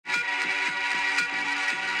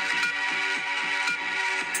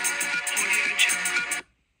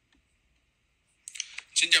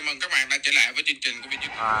bạn đã trở lại với chương trình của Việt.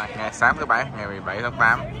 Ngày sáng thứ Bảy, ngày 17 tháng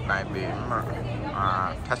 8 tại điểm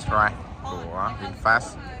test drive của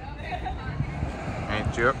VinFast ngay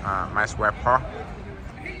trước Nice Airport.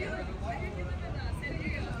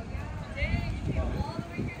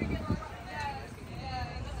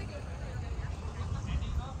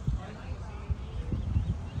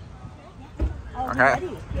 Ok.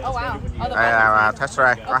 Đây là test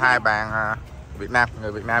drive, có hai bạn Việt Nam,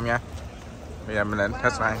 người Việt Nam nha. Bây giờ mình lên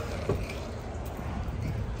test drive.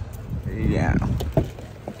 Yeah.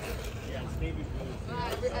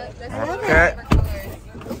 Okay.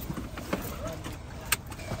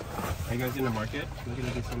 Are you guys in the market? We're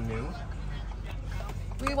gonna do some new.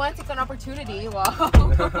 We want to take an opportunity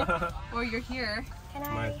while you're here. Can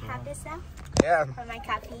I have this now? Yeah. For my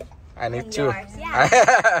copy. I need And two. yours. Yeah.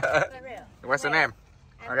 For real. What's the name?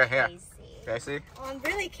 I'm Okay, here. Casey. Casey. Oh, I'm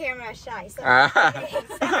really camera shy. Sorry.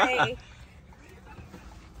 Sorry.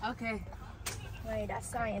 Okay. Wait, that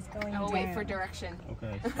sign is going I will down. wait for direction.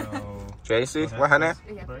 Okay, so Casey, what's her name?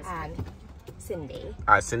 Cindy.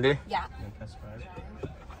 Cindy. Yeah. test drive.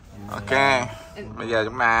 Ok. Bây giờ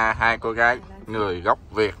chúng ta hai cô gái người gốc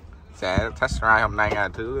Việt sẽ test drive hôm nay là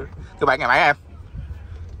thứ Bảy ngày mấy em?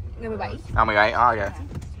 Ngày 17. 17. Ok.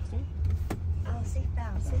 Oh, sit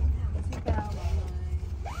down, sit down, sit down.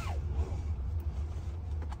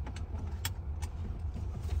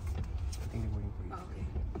 I think they're waiting for you. Okay.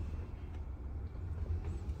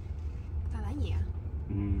 Ta lái nhẹ.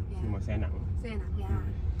 Nhưng mà xe nặng. Xe nặng nha.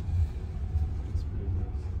 It's really nice.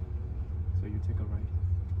 So you take a right.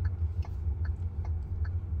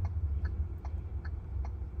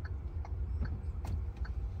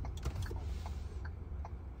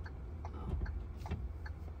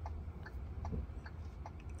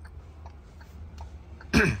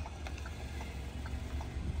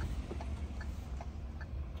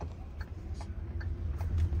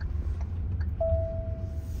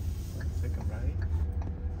 Take a right.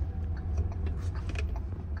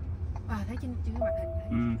 Thấy trên màn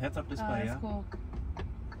hình. Heads up display á. Cool.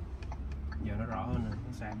 Giờ nó rõ hơn nè,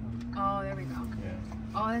 nó sáng hơn. Oh, there we go. Yeah.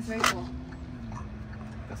 Oh, that's very cool.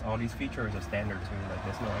 Because all these features are standard too, like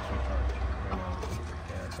there's no extra charge.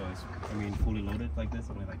 Yeah, so it's, I mean, fully loaded like this,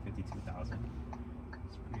 only like 52,000.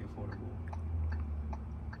 It's pretty affordable.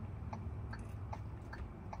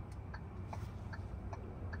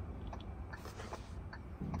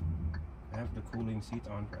 I have the cooling seats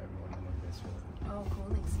on for everyone on this one. Oh,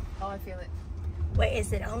 cooling. Oh, I feel it. Wait,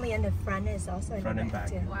 is it only in the front? It's also in Front the and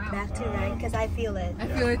back back. too. Wow. Back too, right? Because I feel it. I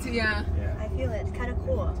feel it too, yeah. Yeah. I feel it. It's kind of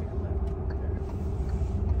cool.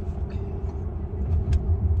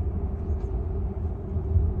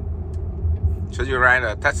 So you ride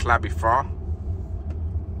a Tesla before?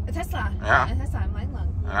 A Tesla. Yeah. A Tesla em lái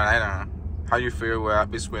lần. How you feel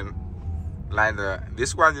between like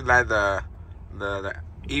this one is like the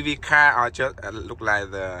EV car or just look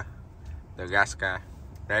like the gas car,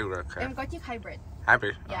 regular car? Em có chiếc hybrid.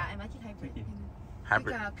 Hybrid. Dạ, em có chiếc hybrid.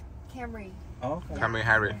 Hybrid. Chiếc Camry. Oh, okay. Camry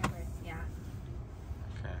hybrid. Dạ.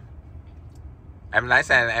 Okay. Em lái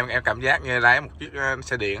xe này, em cảm giác như lái một chiếc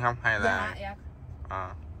xe điện không hay là? Dạ.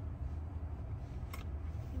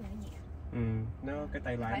 Cái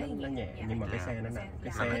tay lái nó nhẹ, dạ, nhưng mà cái xe nó nặng,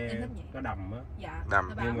 cái dạ, xe nó đầm á. Dạ.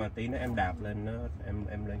 Đầm. Nhưng mà tí nữa em đạp lên nó,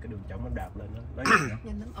 em lên cái đường trống em đạp lên nó nhẹ lắm.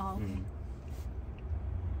 Nhanh lắm. Okay.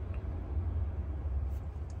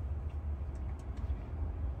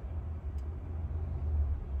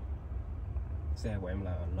 Xe của em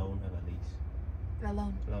là loan hay là lease? Là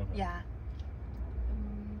loan. Loan. Dạ.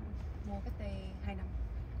 Mua cách đây 2 năm.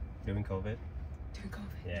 During COVID? During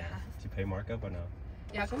COVID. Yeah. Did you pay markup or no?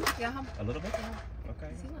 Dạ cũng dạ không. A little bit? Dạ.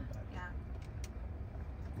 Okay. Xíu à. Dạ.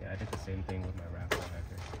 Yeah, I did the same thing with my RAV4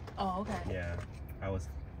 Hybrid. Oh, okay. Yeah, I was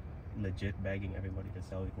legit begging everybody to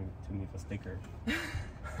sell it to me for sticker.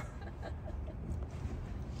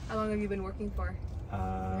 How long have you been working for?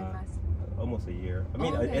 Almost a year. I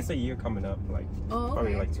mean, okay. it's a year coming up, like Oh,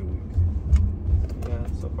 probably okay. like 2 weeks. Yeah,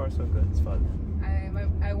 so far so good. It's fun.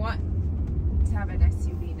 I want to have an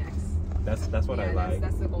SUV next. That's what I like.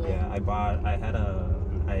 That's the goal. Yeah, I had an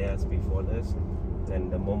IS before this,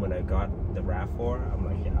 and the moment I got the RAV4, I'm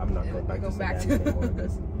like, yeah, I'm not going back to sedan anymore,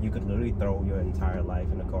 because you could literally throw your entire life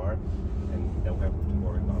in a car, and you don't have to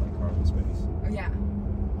worry about like carbon space. Oh, yeah,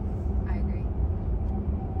 I agree.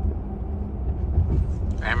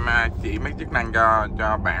 Em chỉ mấy chức năng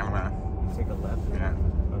cho bạn mà. Take a left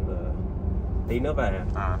on the... Tí nữa về.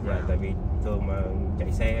 Yeah, tại vì thường mà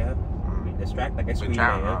chạy xe á, bị distract tại cái screen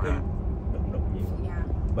này á, cứ đụng nhiều. Yeah.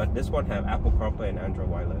 But this one have Apple CarPlay and Android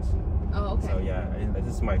wireless. Oh, okay. So yeah,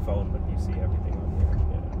 this is my phone, but you see everything on here.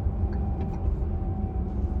 Yeah.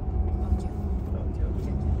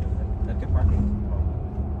 Get parking.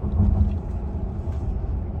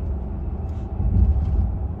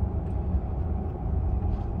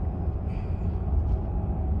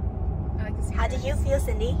 I like the How do you feel,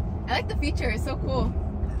 Cindy? I like the feature. It's so cool.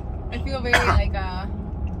 I feel very like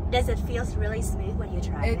Does it feel really smooth when you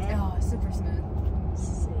drive it? Oh, super smooth.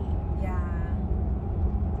 Sweet. Yeah.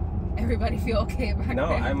 Everybody feel okay back No,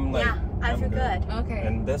 there? I'm like. Yeah, I feel good. Okay.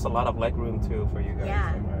 And there's a lot of leg room too for you guys.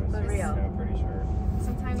 Yeah, for real. Yeah, I'm pretty sure.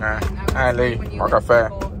 Sometimes Ali, when you more let cafe.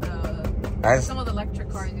 people, Nice. some of the electric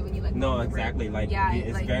cars when you let No, go exactly. Like yeah,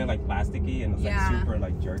 it's like, very like plasticky and it's Yeah. like super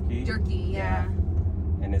like jerky. jerky. Yeah.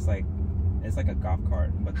 And it's like a golf cart.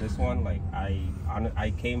 But this one, like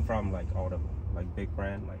I came from like all the like big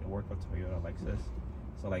brand. Like I work with Toyota, Lexus.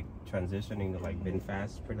 So like transitioning to like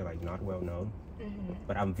VinFast, pretty like not well known.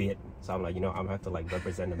 But I'm Việt, so I'm like, you know, I'm have to like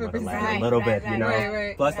represent the motherland a little bit, you know.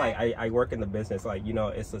 Right. Plus, like I work in the business, like you know,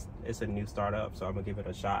 it's a new startup, so I'm gonna give it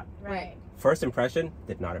a shot. Right. First impression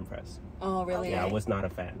did not impress. Oh, really? Yeah, I was not a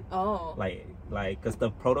fan. Oh. Like, cause the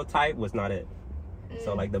prototype was not it.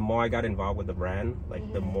 So like the more I got involved with the brand,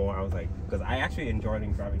 like the more I was like, cause I actually enjoyed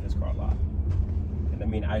driving this car a lot. And I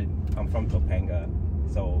mean, I'm from Topanga,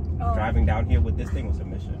 so driving down here with this thing was a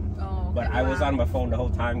mission. Oh. Okay. But I was on my phone the whole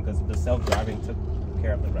time because the self-driving took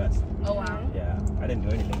care of the rest. Oh wow. Yeah, I didn't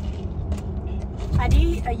do anything.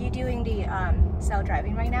 Are you doing the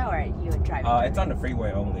self-driving right now, or are you driving? It's on the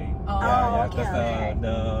freeway only. Oh, Yeah, okay, because okay.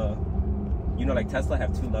 the you know, like Tesla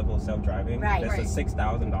have 2 levels self-driving. Right. There's a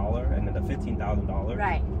 $6,000 and then the $15,000.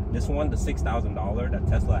 Right. This one, the $6,000 that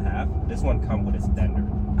Tesla have, this one come with a standard.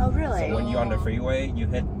 Oh, really? So when you're on the freeway, you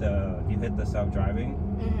hit the self-driving.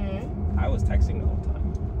 Mm-hmm. I was texting the whole time.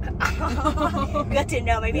 Good to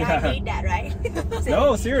know. Maybe Yeah. I need that, right?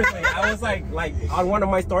 No, seriously, I was like on one of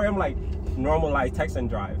my story, I'm like, normalize text and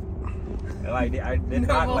drive. Like I did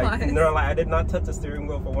not like Normalize. no, like I did not touch the steering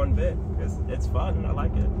wheel for one bit. It's fun. I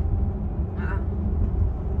like it. I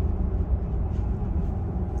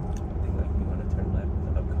think like we want to turn left in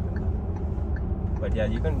the upcoming left. But yeah,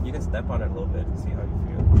 you can step on it a little bit and see how you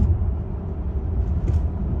feel.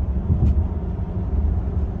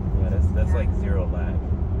 Yeah, that's like zero lag.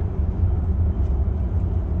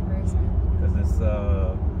 Very smooth. Because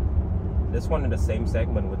this one in the same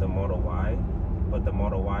segment with the Model Y, but the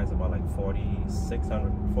Model Y is about like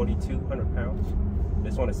 4,200 pounds.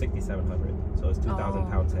 This one is 6,700, so it's 2,000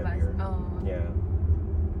 pounds heavier. Oh. Yeah.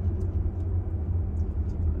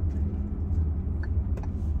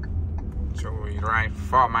 So we drive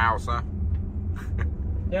 4 miles, huh?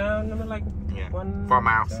 Yeah, I mean like 4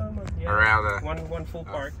 miles around the one full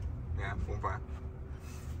park. Yeah, full park.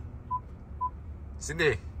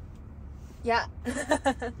 Cindy, Yeah.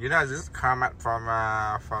 you know this car made from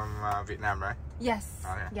Vietnam, right? Yes.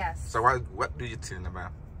 Oh, yeah. Yes. So what do you think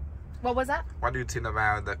about? What was that? What do you think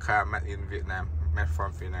about the car made in Vietnam, made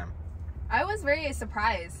from Vietnam? I was very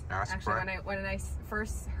surprised Yeah, actually surprised. when I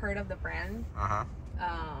first heard of the brand.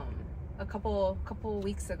 A couple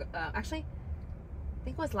weeks ago. Actually, I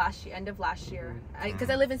think it was last year, end of last year. Because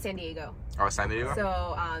I live in San Diego. Oh, San Diego.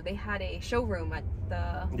 So they had a showroom at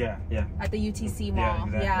the Yeah. UTC mall.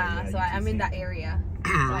 exactly. Yeah, So I'm in UTC. that area.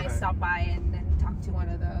 So I stopped by and talked to one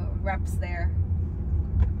of the reps there.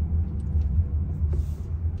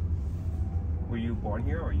 Were you born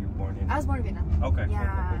here or were you born in? I was born in Vietnam. Okay.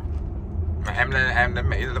 Yeah. Mà em đến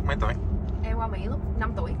Mỹ lúc mấy tuổi? Em qua Mỹ lúc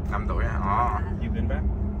 5 tuổi. 5 tuổi á. Oh. You've been back?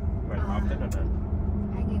 Like often or not?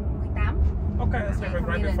 2018. Okay, that's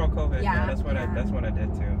right before COVID. Yeah, that's what I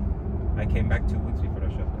did too. I came back 2 weeks before the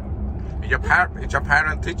shutdown. Your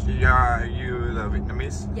parents teach you the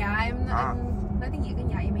Vietnamese? Dạ em nói tiếng Việt ở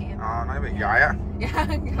nhà với mẹ em. Oh, nói Việt giỏi á. Dạ. Yeah,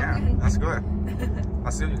 that's good.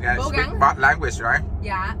 That's good. You guys Cố speak gắng. both language, right?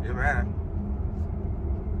 Dạ. You better.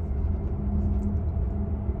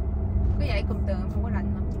 Có dạy cụm từ em không có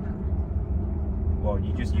rành lắm nhưng mà. Well,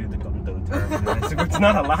 you just used the cụm từ term, which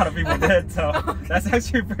not a lot of people did, so that's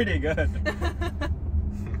actually pretty good.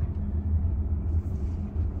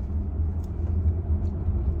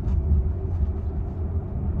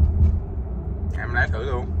 Em lái thử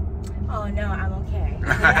luôn. Oh no, I'm okay.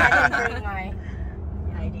 I didn't bring my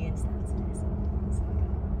ID and stuff.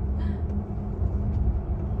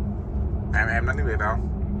 Em nói tiếng Việt không?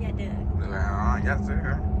 Yeah, được. Được rồi, yes,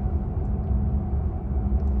 sir.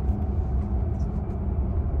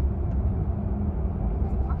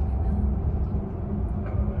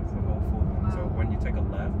 It's a whole full. So when you take a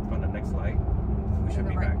left on the next light, we should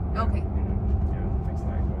be back. Okay. Yeah, next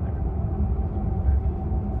light over there.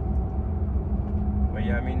 But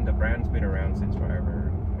yeah, I mean the brand's been around since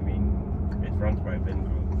forever. I mean it runs by Vin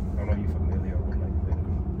Group. I don't know if you're familiar with like Vin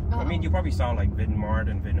Group. I mean you probably saw like Vin Mart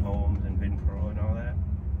and Vin Homes and Vin Pro and all that.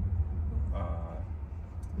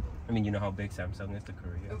 I mean, you know how big Samsung is to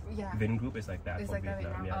Korea? Yeah. Vin Group is like that It's for like that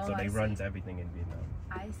Vietnam. Vietnam. Yeah, Oh, so I they see. runs everything in Vietnam.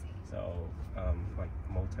 I see. So, like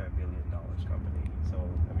multi-billion-dollar company. So,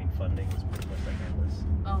 I mean, funding is pretty much like endless.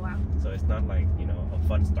 Oh wow. So it's not like, you know, a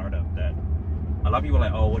fun startup that a lot of people are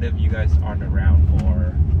like, oh, what if you guys aren't around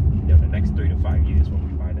for, you know, the next 3 to 5 years when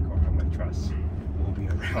we buy the car? I'm like, trust, we'll be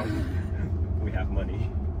around. We have money.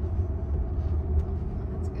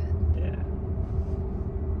 That's good. Yeah.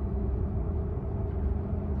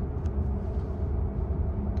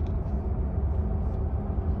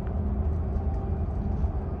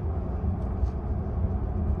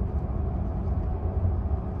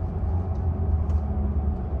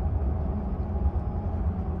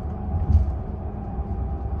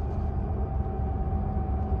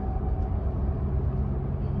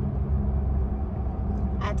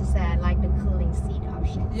 I have to say I like the cooling seat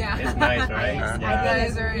option. Yeah. It's nice, right? Yes, Yeah. I think That it's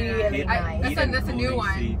is very really nice. nice. That's a new cooling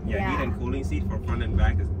one. seat. Yeah, Yeah. heat and cooling seat for front and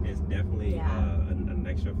back is definitely Yeah. an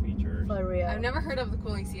extra feature. For real. I've never heard of the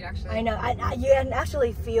cooling seat actually. I know. You can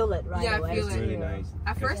actually feel it right Yeah, I away. feel It's it. really too. nice.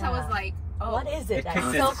 At first I was Yeah. like, oh, What is it? It That's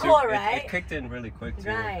kicked so in cool, super- right? It kicked in really quick too,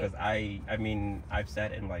 Right. because I mean, I've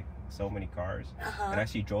sat in like so many cars, Uh-huh. and I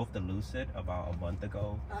actually drove the Lucid about a month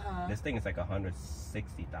ago. Uh-huh. This thing is like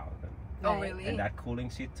 160,000, oh Right. really? and that cooling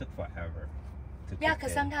seat took forever. To Yeah, kick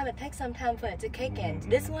because in. sometimes it takes some time for it to kick in. Mhm.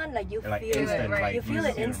 This one, like you Like feel instant, it, right. like you feel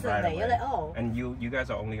it see instantly. right You're away. like, oh, And you guys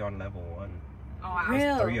are only on level 1. Oh wow. Really?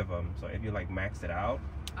 There's 3 of them, so if you like max it out,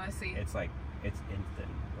 I see. it's like it's instant,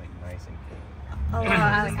 like nice and clean. oh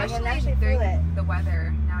wow, I can Especially actually feel during it. the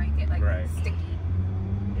weather. Now you get like Right. sticky.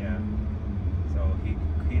 Yeah. So heat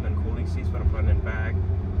and cooling seats for the front and back,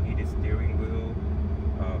 heated steering wheel.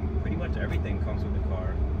 Pretty much everything comes with the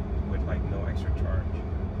car with like no extra charge.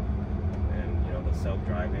 And you know, the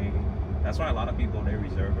self-driving. That's why a lot of people, they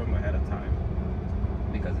reserve them ahead of time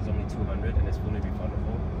because it's only 200 and it's fully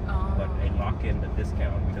refundable. Oh. But they lock in the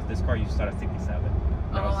discount because this car used to start at 67.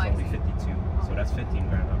 Now Oh, it's I only see. 52. So that's 15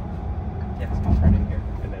 grand off. Yeah, so we turn in here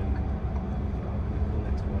and then we pull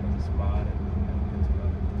into one of the spot and good to go.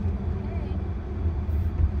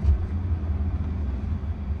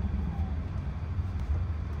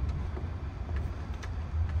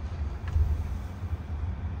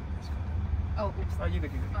 Oh, oops. Oh, you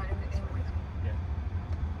good, you good. Oh, it worked. Yeah.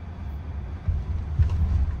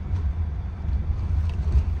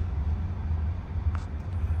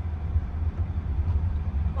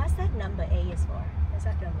 What's that number A is for? Is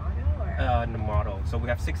that the model or? The model. So we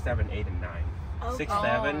have 6, 7, 8, and 9. Okay. 6,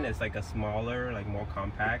 7 is like a smaller, like more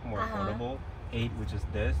compact, more Uh-huh. affordable. 8, which is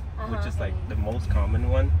this, which Uh-huh. is like the most common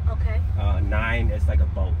one. Okay. 9 is like a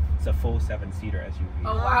boat. It's a full 7-seater SUV.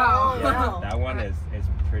 Oh wow. Oh, wow. That one is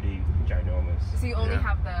pretty ginormous. So you only Yeah.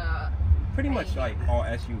 have the. Pretty much like all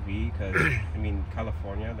SUV, because I mean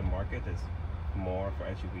California, the market is more for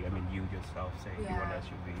SUV. I mean you yourself say you want an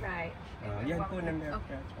SUV. Right. Yeah, you put it in there.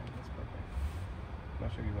 Okay. Yeah, that's fine. That's perfect. I'm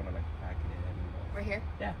not sure you want to like pack it in. Right here.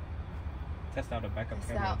 Yeah. Test out the backup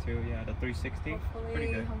Test camera out. too. Yeah, the 360. Hopefully,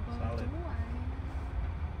 Pretty good. Solid.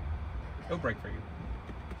 It'll break for you.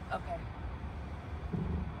 Okay.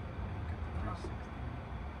 360.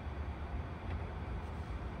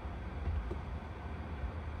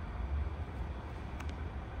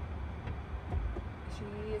 She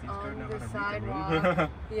is These girls on know the how to read the room. sidewalk.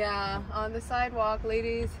 Yeah, on the sidewalk,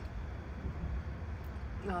 ladies.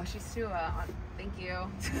 No, she's too. Thank you.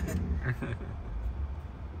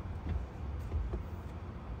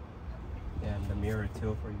 Yeah, and the mirror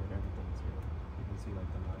tilt for you and everything too. You can see like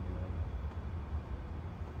the line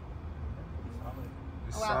and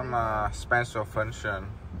It's Wow. some special function.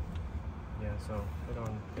 yeah, so put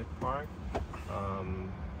on Fit Park.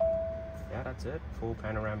 Yeah, that's it. Full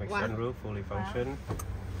panoramic Wow. sunroof, fully function.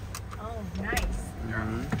 Oh, nice.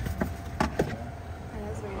 Mm-hmm. That's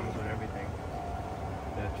very Comes nice. with everything.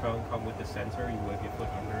 The trunk comes with the sensor. You whip your foot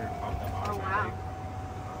under, pop the automatic. wow.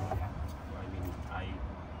 I mean, I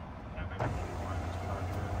have everything. Wireless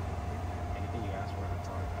charger, anything you ask for in the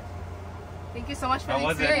car. Thank you so much for How the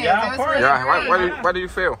was it? experience. Yeah, It of was course. really Yeah, great. what do you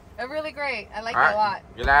feel? Really great. I like it a Alright, lot.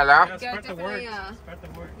 you like that? Yeah, Yeah, spread the word. definitely, Spread the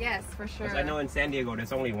word. Yes, for sure. Because I know in San Diego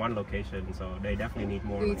there's only one location, so they definitely need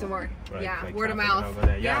more. We need some more. Right, Yeah, like word of traffic mouth. over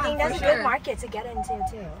there. Yeah, I think for that's a sure. good market to get into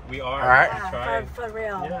too. We are. Alright. Yeah, for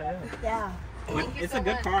real. Yeah, yeah. Yeah. Thank you It's so a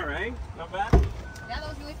good much. car, right? Not bad. Yeah, that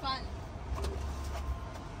was really fun.